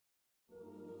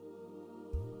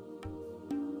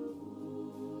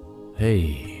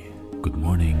Hey, good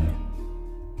morning.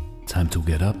 Time to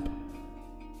get up.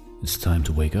 It's time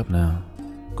to wake up now.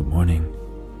 Good morning.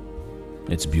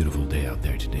 It's a beautiful day out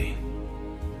there today.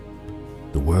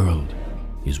 The world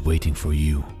is waiting for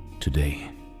you today.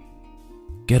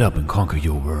 Get up and conquer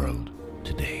your world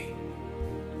today.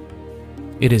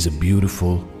 It is a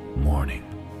beautiful morning,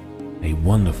 a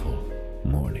wonderful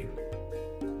morning.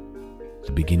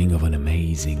 The beginning of an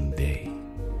amazing day.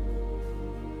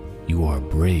 You are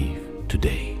brave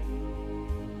today.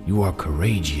 You are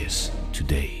courageous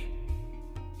today.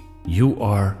 You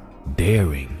are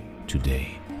daring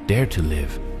today. Dare to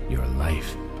live your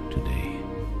life today.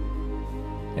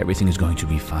 Everything is going to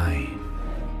be fine.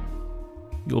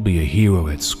 You'll be a hero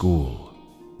at school.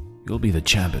 You'll be the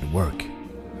champ at work.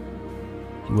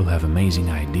 You will have amazing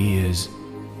ideas.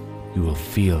 You will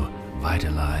feel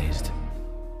vitalized.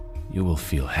 You will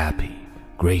feel happy,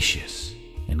 gracious,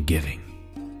 and giving.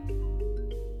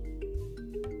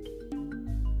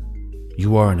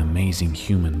 You are an amazing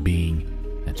human being,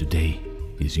 and today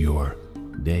is your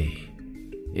day.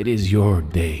 It is your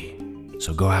day,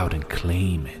 so go out and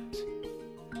claim it.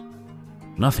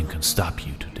 Nothing can stop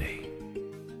you today.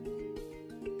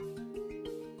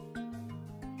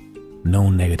 No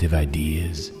negative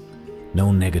ideas,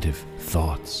 no negative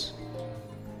thoughts,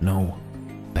 no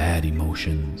bad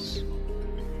emotions,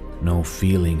 no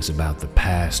feelings about the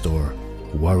past or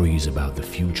worries about the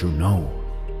future. No.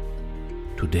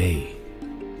 Today,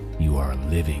 you are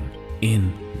living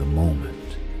in the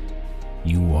moment.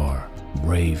 You are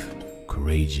brave,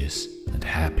 courageous, and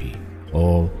happy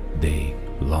all day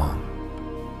long.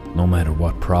 No matter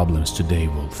what problems today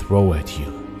will throw at you,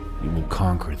 you will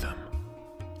conquer them.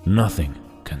 Nothing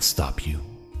can stop you.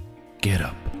 Get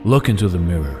up, look into the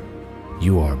mirror.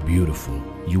 You are beautiful,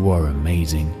 you are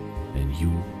amazing, and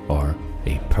you are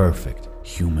a perfect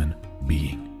human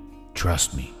being.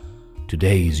 Trust me,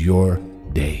 today is your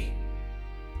day.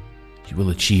 You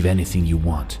will achieve anything you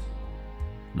want.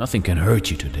 Nothing can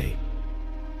hurt you today.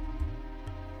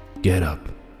 Get up.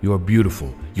 You are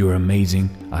beautiful. You are amazing.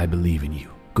 I believe in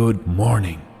you. Good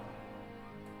morning.